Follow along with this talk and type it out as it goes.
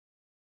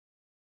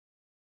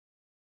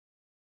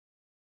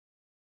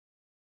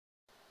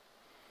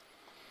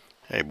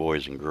Hey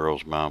boys and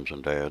girls, moms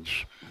and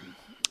dads.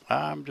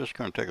 I'm just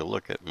going to take a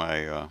look at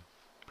my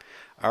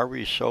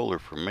RV solar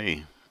for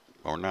me,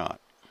 or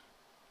not.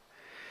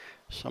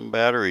 Some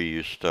battery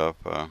use stuff.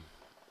 I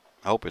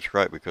hope it's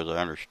right because I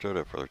understood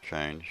it for the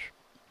change.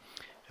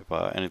 If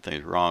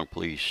anything's wrong,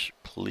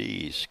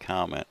 please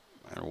comment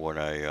on what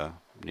I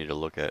need to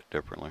look at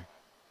differently.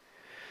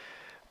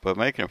 But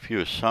making a few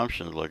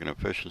assumptions like an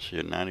efficiency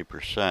of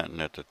 90% and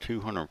that the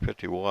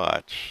 250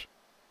 watts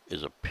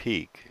is a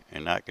peak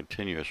and not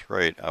continuous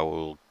rate, I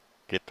will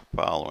get the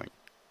following.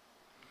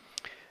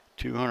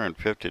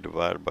 250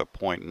 divided by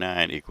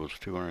 0.9 equals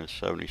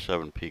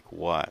 277 peak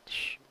watts.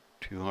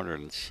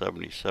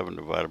 277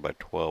 divided by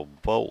 12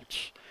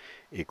 volts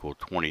equals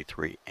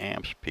 23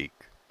 amps peak.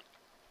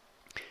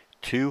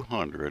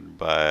 200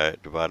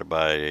 divided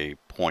by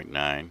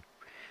 0.9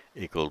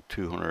 equals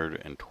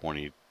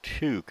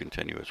 222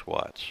 continuous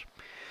watts.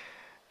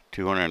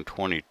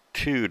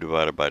 222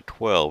 divided by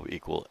 12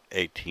 equals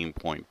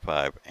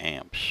 18.5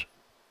 amps.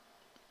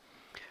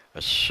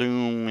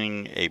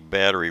 Assuming a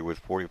battery with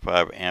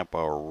 45 amp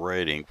hour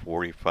rating,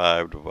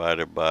 45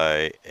 divided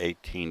by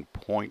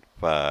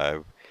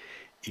 18.5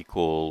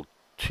 equal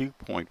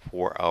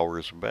 2.4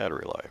 hours of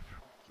battery life.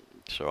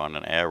 So on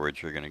an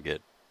average, you're going to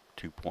get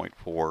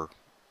 2.4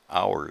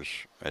 hours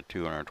at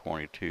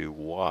 222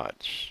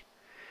 watts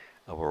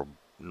of a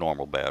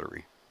normal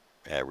battery,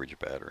 average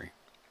battery.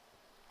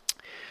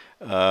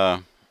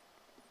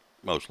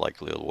 Most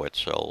likely a wet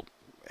cell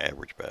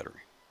average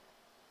battery.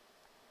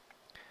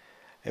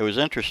 It was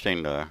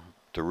interesting to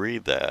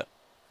read that,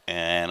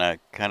 and I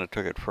kind of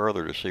took it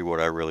further to see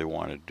what I really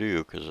want to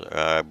do, because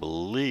I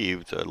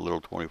believe the little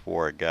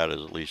 24 I got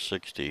is at least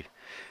 60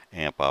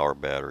 amp hour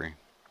battery.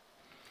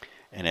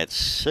 And at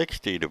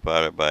 60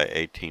 divided by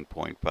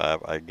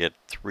 18.5, I get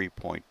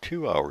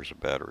 3.2 hours of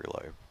battery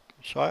life.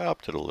 So I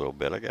upped it a little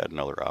bit. I got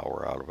another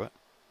hour out of it.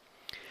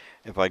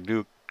 If I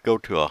do go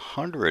to a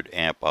 100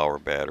 amp hour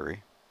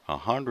battery,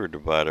 100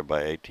 divided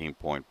by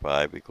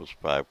 18.5 equals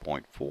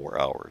 5.4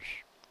 hours.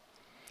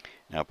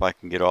 Now if I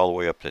can get all the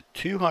way up to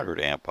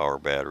 200 amp hour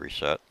battery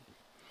set,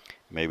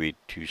 maybe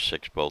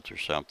 6 volts or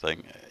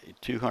something,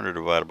 200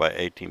 divided by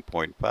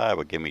 18.5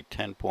 will give me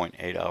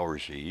 10.8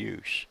 hours of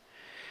use.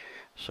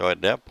 So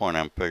at that point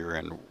I'm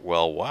figuring,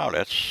 well, wow,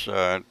 that's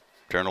turn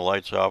the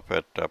lights off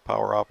at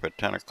power off at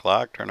 10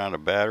 o'clock, turn on the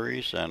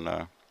batteries,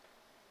 and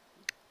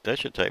that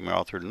should take me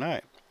all through the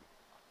night.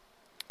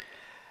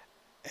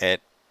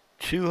 At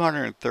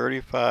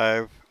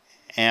 235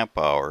 amp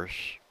hours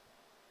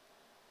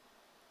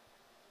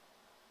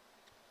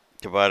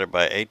divided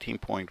by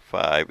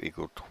 18.5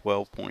 equal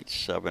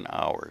 12.7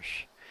 hours.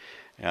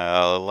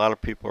 A lot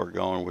of people are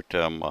going with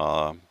them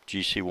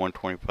GC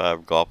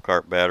 125 golf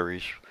cart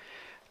batteries,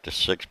 the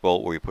 6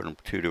 volt where you put them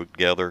two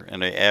together,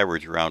 and they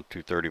average around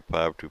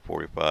 235 to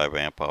 245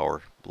 amp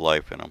hour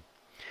life in them.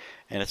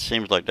 And it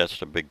seems like that's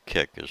the big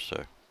kick, is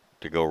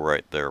to go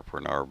right there for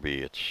an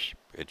RV.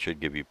 It should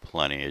give you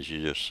plenty, as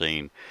you just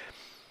seen.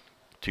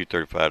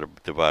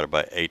 235 divided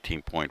by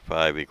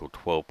 18.5 equal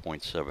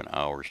 12.7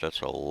 hours.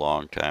 That's a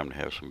long time to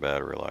have some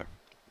battery life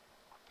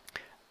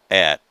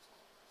at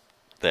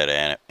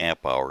that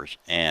amp hours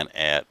and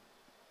at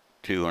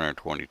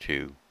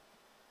 222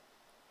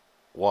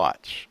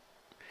 watts.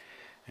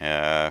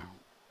 On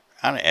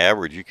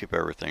average, you keep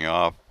everything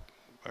off,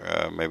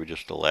 maybe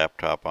just a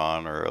laptop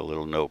on or a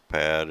little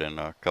notepad and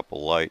a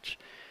couple lights.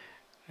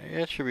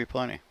 It should be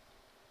plenty.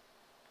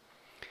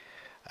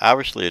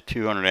 Obviously, a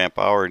 200 amp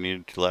hour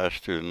needed to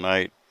last through the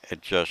night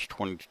at just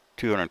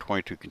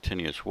 222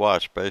 continuous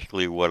watts.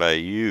 Basically, what I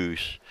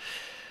use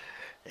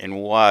in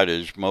watt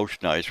is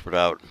most nights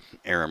without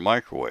air and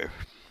microwave.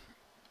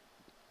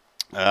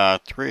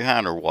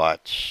 300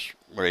 watts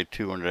with a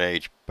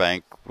 200 Ah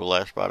bank will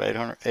last about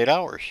 8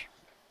 hours.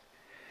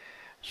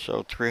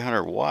 So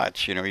 300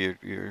 watts, you know,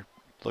 you're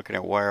looking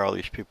at why are all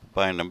these people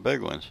buying them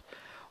big ones.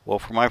 Well,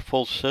 for my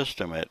full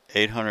system at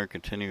 800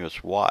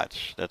 continuous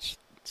watts, that's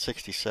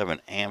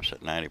 67 amps at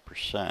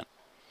 90%.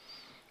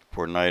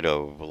 For a night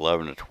of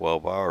 11 to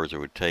 12 hours, it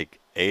would take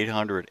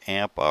 800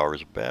 amp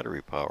hours of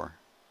battery power.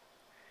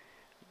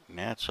 And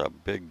that's a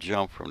big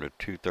jump from the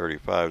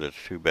 235 to the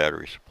 2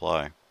 battery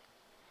supply.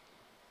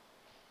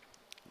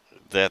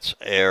 That's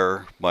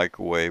air,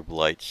 microwave,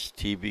 lights,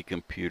 TV,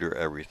 computer,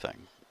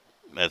 everything.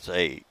 That's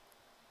 8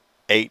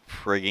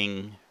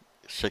 frigging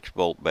 6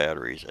 volt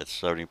batteries at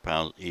 70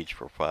 pounds each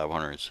for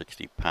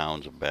 560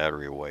 pounds of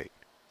battery weight.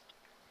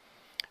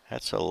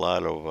 That's a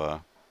lot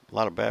of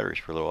batteries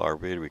for a little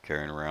RV to be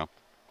carrying around,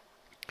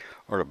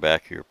 or the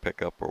back of your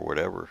pickup or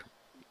whatever.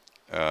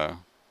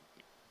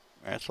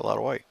 That's a lot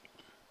of weight.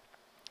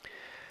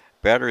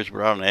 Batteries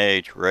without an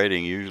AH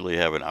rating usually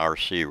have an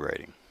RC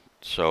rating.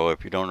 So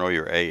if you don't know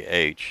your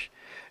AH,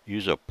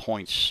 use a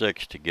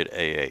 0.6 to get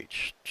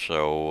AH.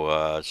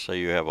 So say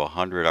you have a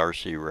 100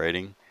 RC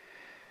rating,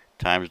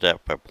 times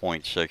that by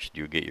 0.6,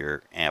 you get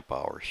your amp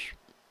hours,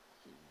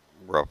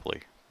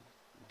 roughly.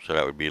 So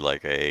that would be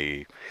like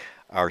a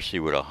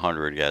RC with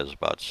 100 has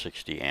about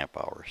 60 amp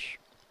hours.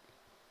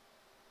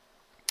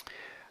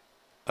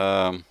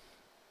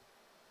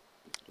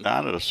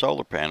 none of the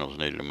solar panels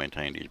needed to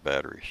maintain these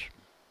batteries.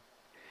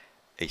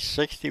 A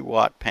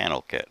 60-watt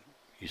panel kit.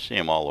 You see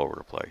them all over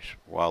the place.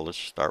 Well, let's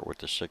start with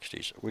the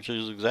 60s, which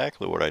is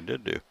exactly what I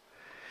did do.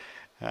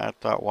 I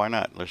thought, why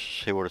not? Let's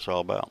see what it's all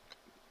about.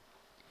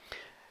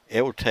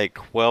 It will take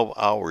 12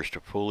 hours to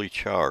fully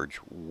charge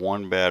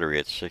one battery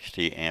at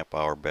 60 amp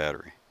hour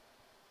battery.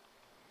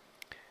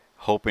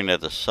 Hoping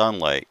that the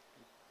sunlight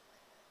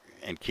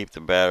and keep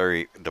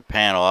the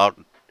panel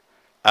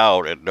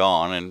out at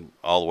dawn and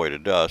all the way to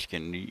dusk,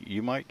 and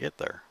you might get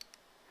there.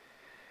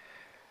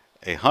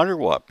 A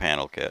 100-watt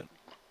panel kit,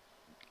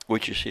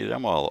 which you see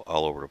them all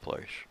over the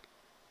place.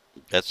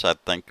 That's, I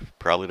think,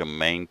 probably the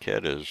main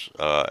kit is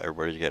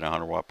everybody's getting a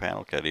 100-watt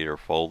panel kit, either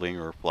folding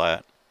or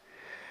flat.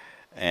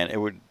 And it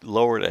would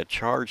lower that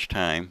charge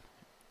time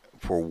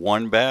for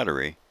one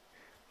battery,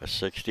 a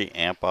 60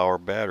 amp hour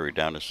battery,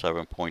 down to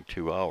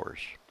 7.2 hours.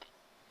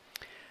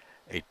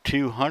 A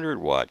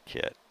 200-watt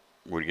kit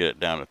would get it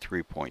down to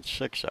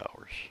 3.6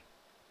 hours.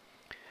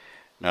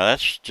 Now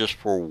that's just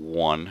for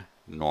one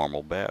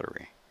normal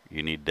battery.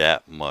 You need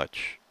that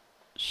much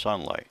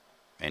sunlight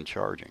and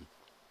charging.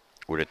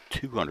 With a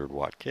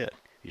 200-watt kit,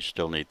 you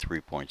still need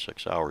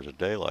 3.6 hours of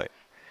daylight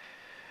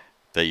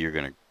that you're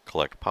going to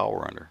collect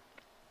power under.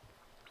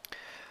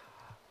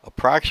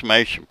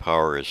 Approximation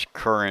power is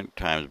current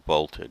times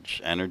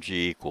voltage.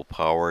 Energy equal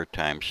power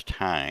times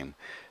time.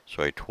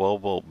 So a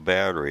 12-volt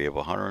battery of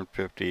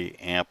 150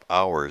 amp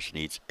hours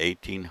needs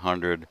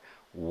 1800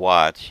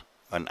 watts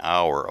an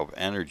hour of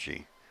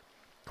energy.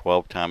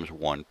 12 times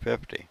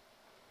 150.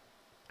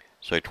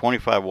 So a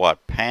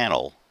 25-watt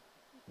panel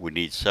would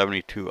need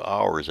 72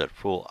 hours at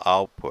full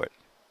output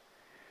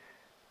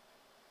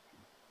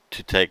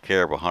to take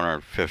care of a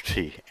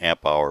 150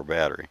 amp hour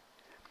battery.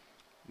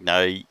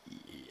 Now,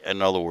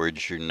 in other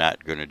words, you're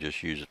not going to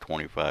just use a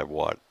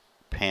 25-watt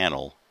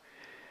panel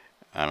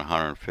on a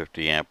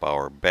 150 amp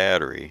hour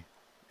battery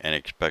and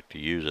expect to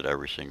use it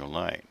every single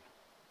night,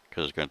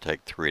 because it's going to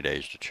take 3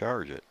 days to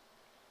charge it.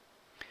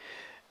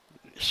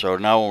 So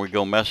now when we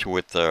go messing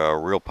with the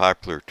real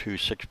popular 2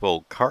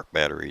 6-volt cart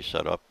batteries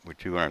set up with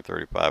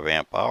 235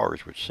 amp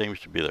hours, which seems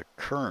to be the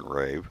current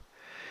rave,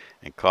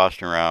 and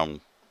costing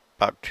around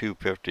about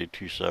 $250,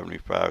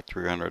 $275,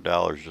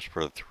 $300 just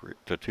for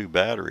the 2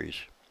 batteries.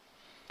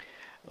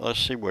 Let's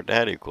see what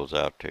that equals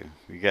out to.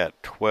 You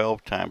got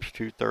 12 times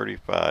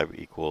 235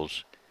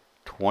 equals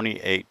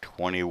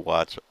 2820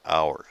 watts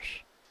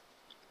hours.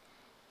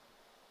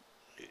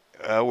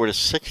 With a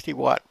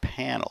 60-watt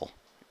panel,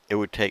 it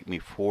would take me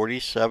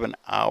 47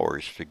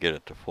 hours to get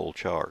it to full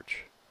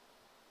charge.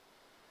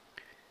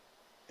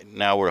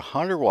 Now with a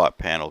 100-watt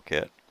panel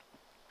kit,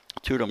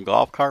 2 of them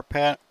golf cart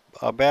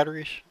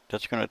batteries,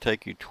 that's going to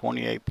take you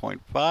 28.5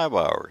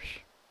 hours.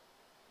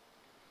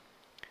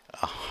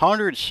 A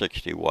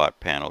 160-watt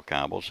panel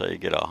combo, say you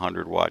get a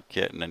 100-watt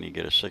kit and then you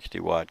get a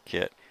 60-watt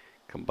kit,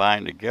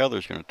 combined together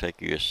is going to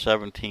take you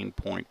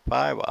 17.5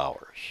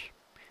 hours.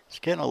 It's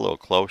getting a little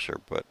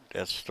closer, but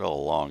that's still a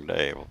long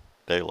day of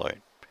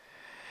daylight.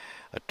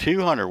 A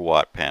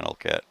 200-watt panel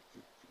kit,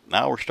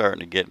 now we're starting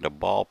to get into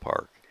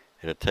ballpark.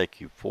 It'll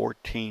take you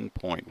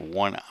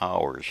 14.1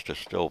 hours to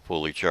still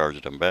fully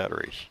charge them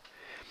batteries.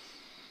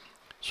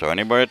 So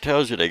anybody that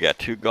tells you they got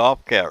 2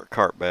 golf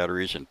cart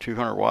batteries and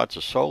 200 watts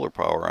of solar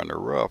power on their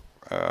roof,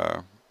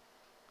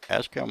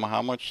 ask them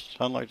how much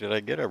sunlight did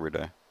I get every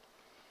day.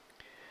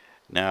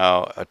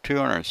 Now a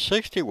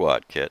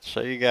 260-watt kit,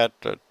 say you got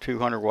a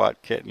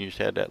 200-watt kit and you just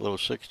had that little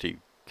 60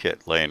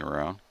 kit laying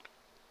around.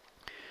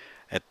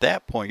 At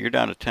that point, you're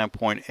down to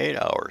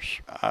 10.8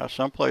 hours.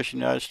 Someplace in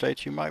the United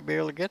States, you might be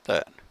able to get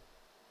that.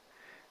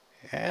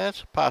 Yeah,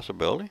 that's a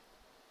possibility.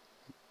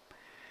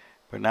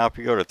 But now if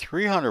you go to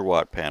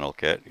 300-watt panel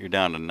kit, you're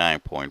down to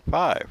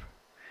 9.5.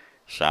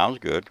 Sounds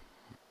good,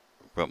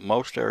 but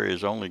most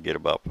areas only get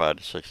about 5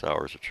 to 6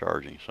 hours of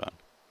charging sun.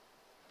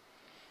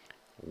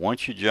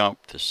 Once you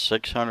jump to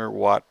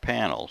 600-watt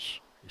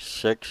panels,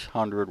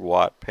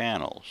 600-watt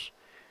panels,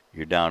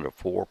 you're down to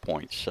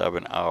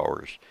 4.7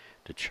 hours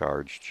to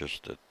charge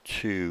just the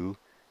 2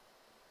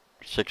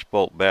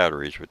 6-volt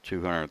batteries with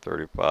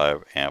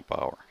 235 amp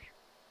hours.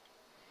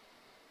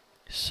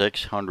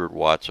 600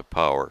 watts of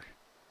power.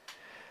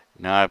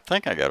 Now I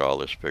think I got all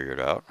this figured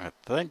out. I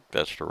think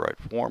that's the right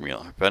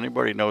formula. If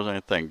anybody knows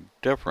anything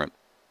different,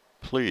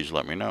 please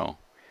let me know.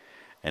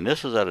 And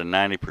this is at a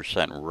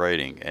 90%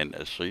 rating, and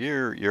so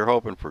you're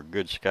hoping for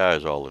good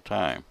skies all the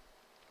time.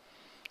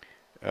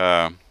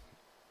 To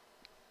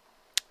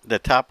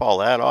top all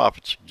that off,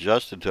 it's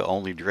suggested to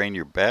only drain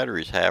your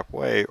batteries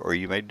halfway or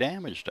you may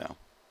damage them.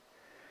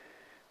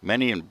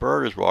 Many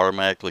inverters will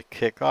automatically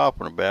kick off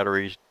when a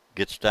battery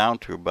gets down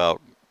to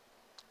about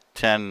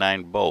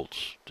 9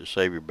 volts to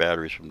save your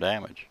batteries from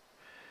damage.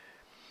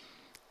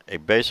 A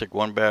basic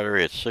 1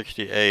 battery at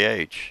 60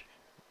 AH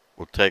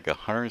will take a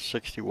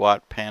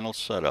 160-watt panel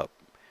setup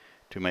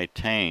to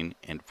maintain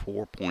in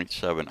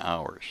 4.7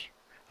 hours,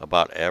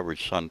 about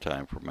average sun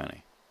time for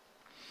many.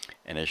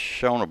 And as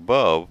shown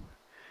above,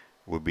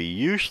 would be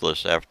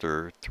useless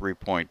after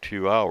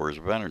 3.2 hours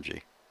of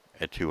energy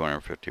at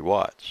 250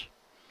 watts.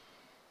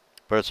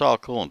 But it's all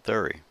cool in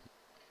theory.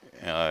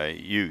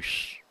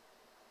 Use,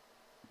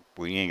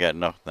 we ain't got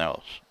nothing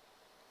else.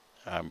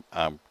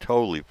 I'm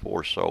totally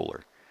for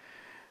solar.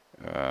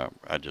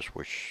 I just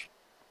wish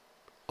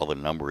all the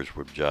numbers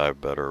would jive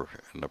better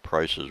and the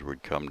prices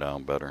would come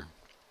down better.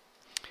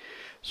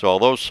 So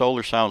although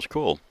solar sounds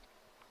cool,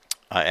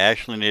 I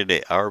actually need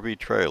a RV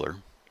trailer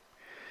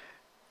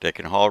that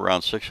can haul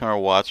around 600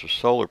 watts of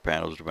solar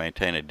panels to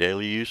maintain a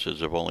daily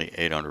usage of only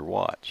 800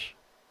 watts.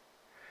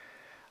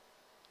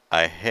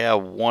 I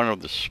have one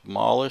of the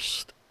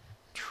smallest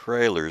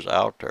trailers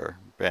out there,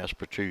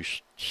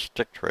 mass-produced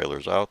stick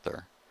trailers out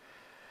there.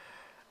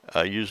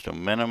 I used a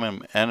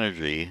minimum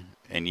energy,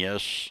 and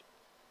yes,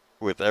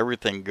 with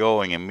everything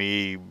going and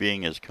me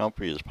being as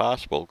comfy as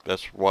possible,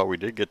 that's why we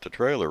did get the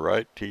trailer,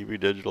 right? TV,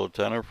 digital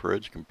antenna,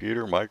 fridge,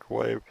 computer,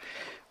 microwave,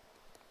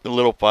 the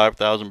little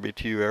 5,000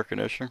 BTU air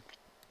conditioner,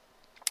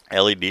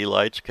 LED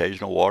lights,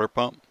 occasional water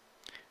pump.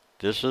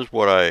 This is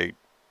what I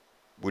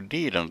would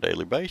need on a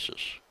daily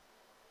basis.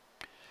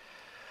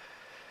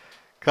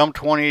 Come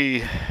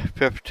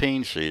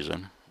 2015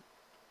 season,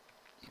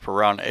 for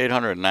around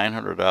 $800,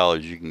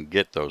 $900, you can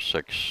get those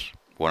 6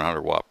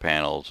 100-watt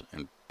panels,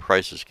 and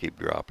prices keep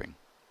dropping.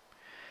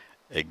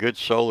 A good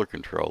solar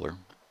controller,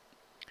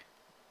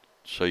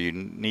 so you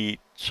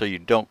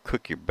don't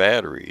cook your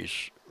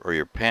batteries or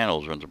your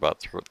panels, runs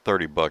about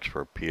 $30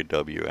 for a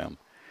PWM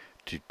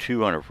to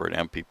 $200 for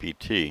an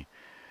MPPT.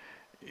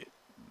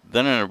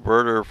 Then an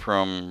inverter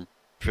from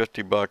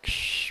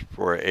 $50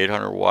 for an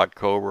 800-watt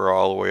Cobra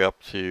all the way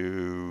up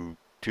to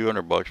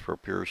 $200 for a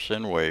pure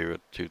Synwave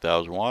at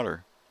 2,000 watt.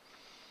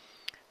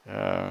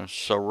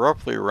 So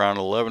roughly around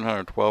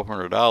 $1,100,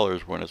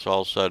 $1,200 when it's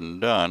all said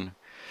and done,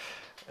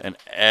 an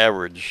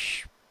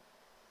average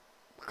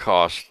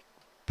cost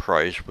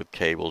price with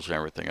cables and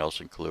everything else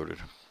included.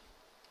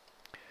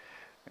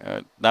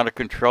 Now the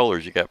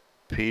controllers, you got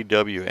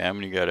PWM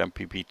and you got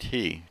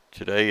MPPT.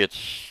 Today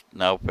it's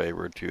now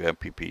favored to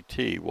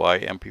MPPT. Why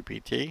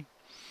MPPT?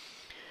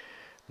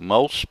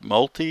 Most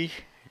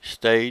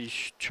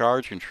multi-stage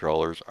charge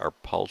controllers are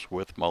pulse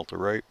width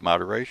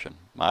modulation,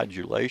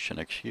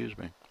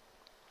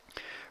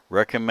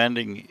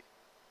 recommending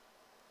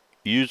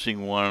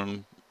using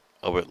one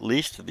of at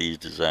least these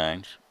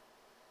designs.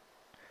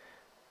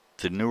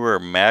 The newer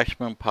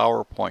maximum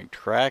power point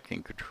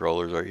tracking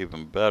controllers are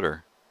even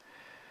better.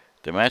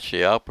 They match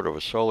the output of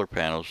a solar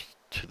panel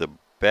to the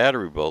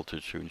battery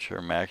voltage to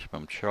ensure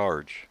maximum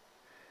charge.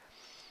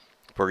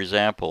 For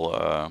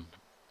example,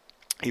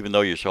 even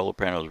though your solar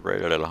panel is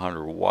rated at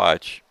 100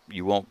 watts,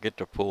 you won't get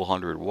the full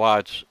 100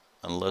 watts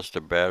unless the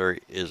battery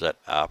is at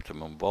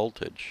optimum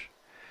voltage.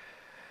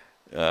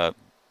 The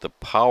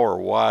power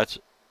watts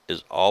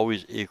is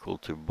always equal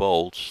to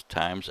volts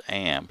times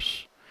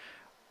amps,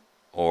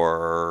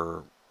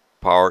 or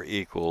power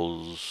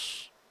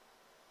equals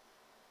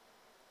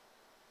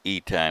E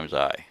times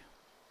I.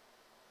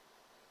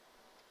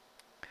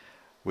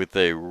 With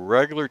a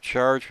regular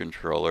charge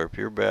controller, if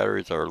your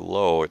batteries are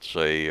low at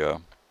say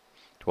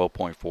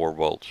 12.4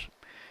 volts,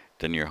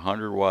 then your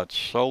 100-watt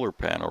solar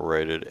panel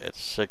rated at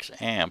 6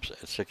 amps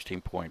at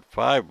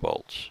 16.5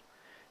 volts.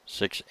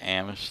 6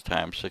 amps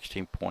times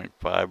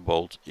 16.5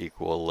 volts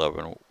equal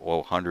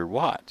 1,100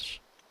 watts.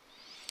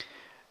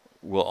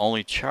 Will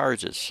only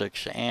charge at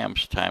 6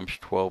 amps times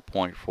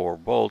 12.4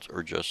 volts,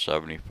 or just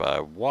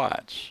 75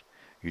 watts.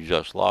 You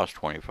just lost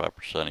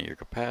 25% of your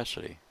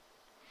capacity.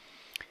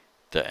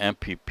 The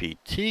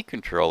MPPT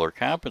controller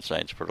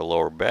compensates for the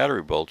lower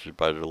battery voltage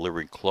by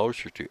delivering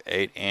closer to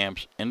 8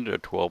 amps into the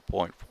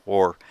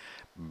 12.4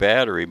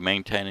 battery,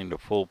 maintaining the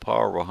full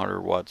power of a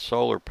 100-watt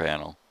solar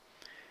panel.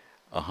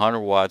 100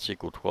 watts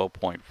equals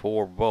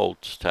 12.4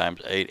 volts times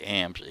 8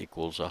 amps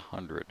equals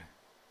 100.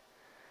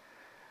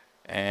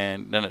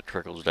 And then it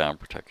trickles down,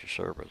 protect your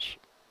service.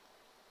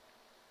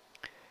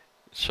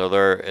 So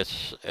there,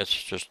 it's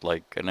just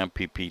like an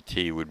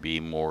MPPT would be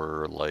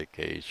more like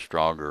a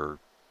stronger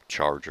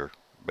charger,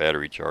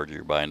 battery charger.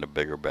 You're buying the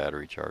bigger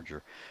battery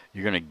charger.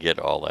 You're going to get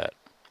all that.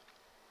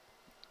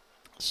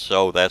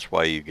 So that's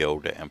why you go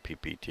to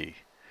MPPT,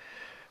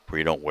 where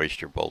you don't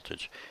waste your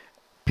voltage.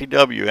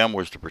 PWM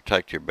was to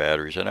protect your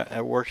batteries, and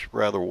it works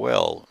rather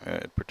well.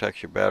 It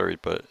protects your batteries,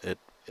 but it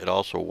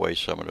also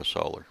wastes some of the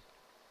solar.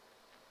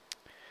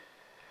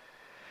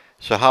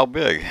 So how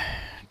big?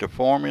 The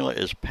formula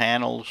is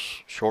panels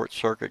short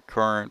circuit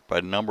current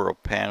by number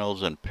of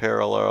panels in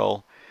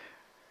parallel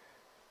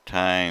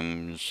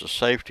times the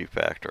safety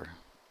factor.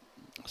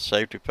 The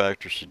safety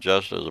factor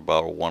suggested is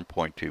about a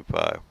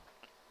 1.25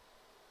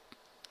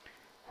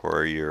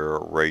 for your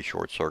array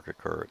short circuit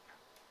current.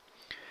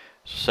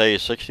 So say a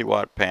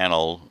 60-watt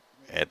panel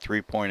at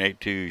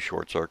 3.82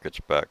 short circuit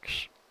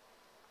specs.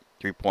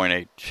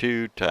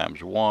 3.82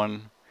 times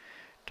 1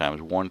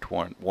 times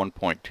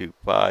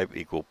 1.25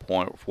 equal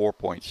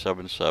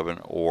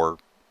 4.77, or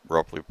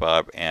roughly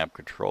 5 amp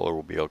controller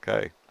will be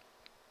okay.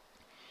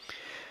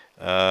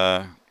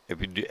 If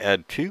you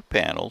add 2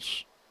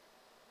 panels,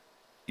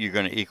 you're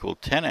going to equal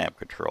 10 amp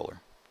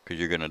controller, because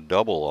you're going to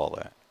double all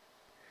that.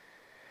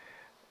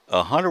 A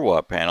 100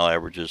 watt panel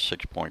averages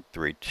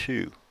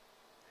 6.32.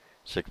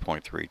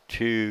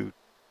 6.32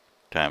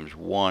 times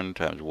 1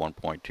 times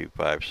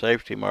 1.25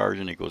 safety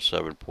margin equals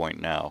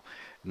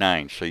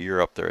 7.9. So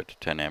you're up there at the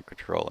 10 amp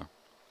controller.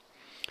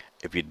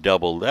 If you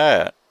double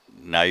that,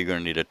 now you're going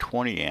to need a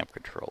 20 amp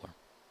controller.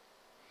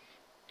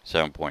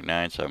 7.9,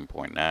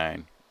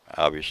 7.9.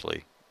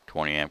 Obviously,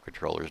 20 amp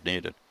controller is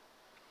needed.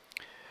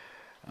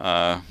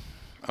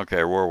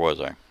 Okay, where was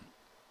I?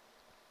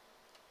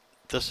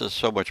 This is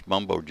so much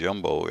mumbo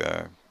jumbo.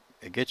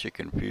 It gets you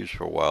confused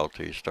for a while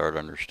till you start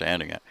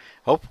understanding it.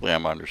 Hopefully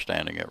I'm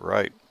understanding it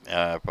right.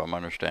 If I'm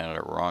understanding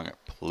it wrong,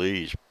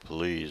 please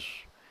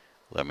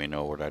let me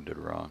know what I did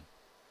wrong.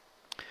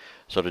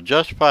 So to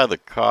justify the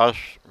cost,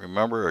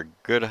 remember a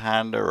good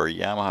Honda or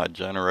Yamaha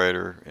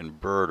generator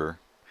inverter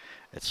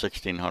at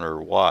 1600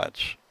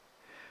 watts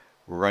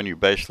will run you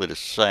basically the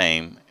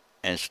same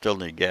and still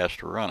need gas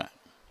to run it.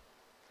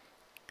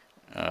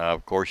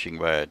 Of course, you can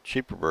buy a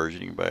cheaper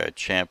version. You can buy a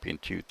Champion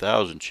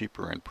 2000,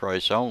 cheaper in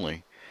price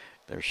only.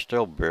 They're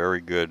still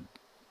very good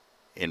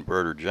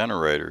inverter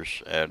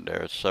generators, and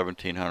they're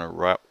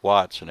 1700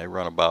 watts, and they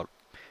run about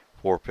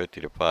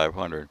 450 to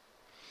 500.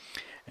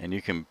 And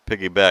you can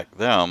piggyback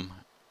them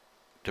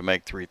to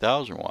make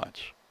 3000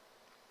 watts,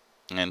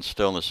 and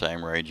still in the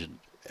same range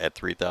at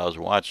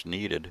 3000 watts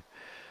needed.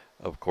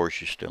 Of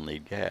course, you still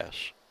need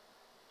gas.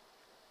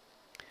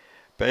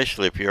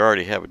 Basically, if you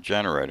already have a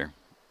generator,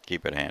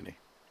 keep it handy.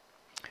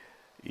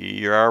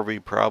 Your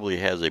RV probably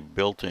has a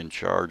built-in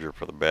charger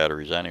for the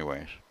batteries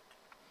anyways.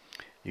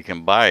 You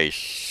can buy a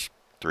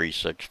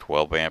 3.6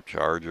 12 amp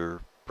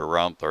charger for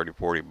around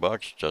 30-40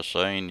 bucks. Just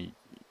saying,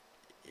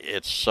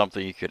 it's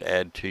something you could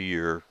add to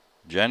your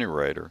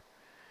generator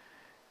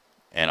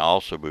and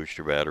also boost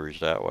your batteries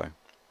that way.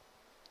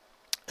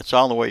 It's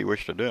all the way you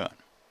wish to do it.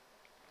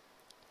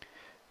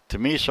 To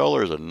me,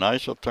 solar is a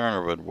nice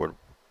alternative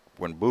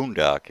when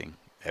boondocking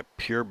at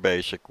pure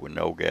basic with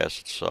no gas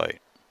at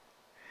sight.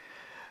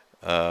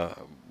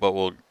 But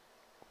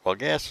while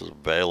gas is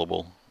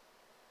available,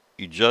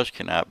 you just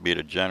cannot beat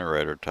a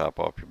generator to top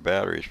off your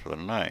batteries for the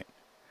night.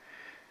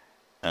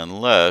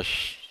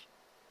 Unless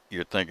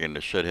you're thinking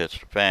the shit hits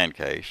the fan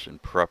case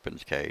and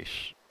prepping's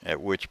case,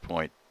 at which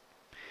point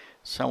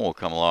someone will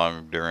come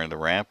along during the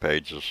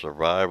rampage of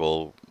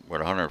survival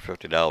with a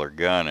 $150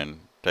 gun and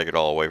take it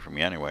all away from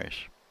you anyways.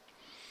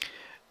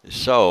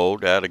 So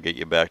that'll get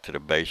you back to the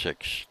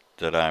basics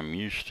that I'm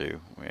used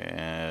to.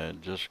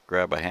 And just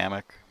grab a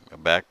hammock, a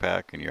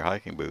backpack, and your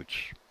hiking boots,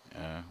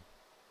 and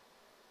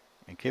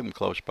keep them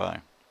close by.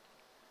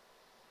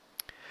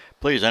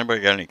 Please, anybody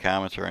got any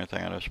comments or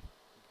anything on this?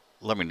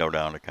 Let me know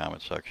down in the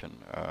comment section.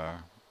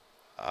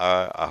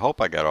 I hope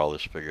I got all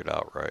this figured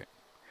out right,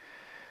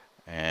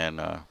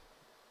 and I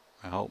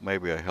hope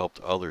maybe I helped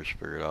others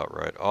figure it out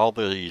right. All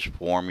these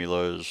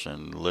formulas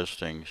and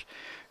listings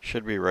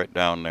should be right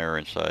down there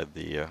inside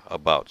the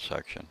About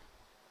section.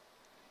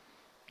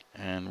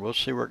 And we'll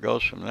see where it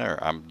goes from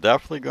there. I'm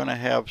definitely going to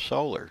have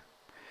solar.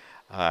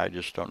 I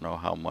just don't know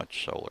how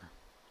much solar.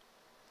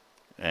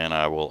 And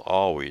I will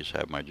always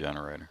have my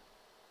generator.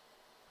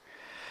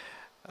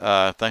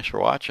 Thanks for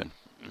watching,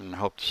 and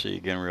hope to see you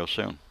again real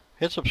soon.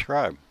 Hit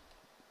subscribe.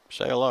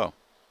 Say hello.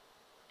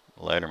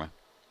 Later, man.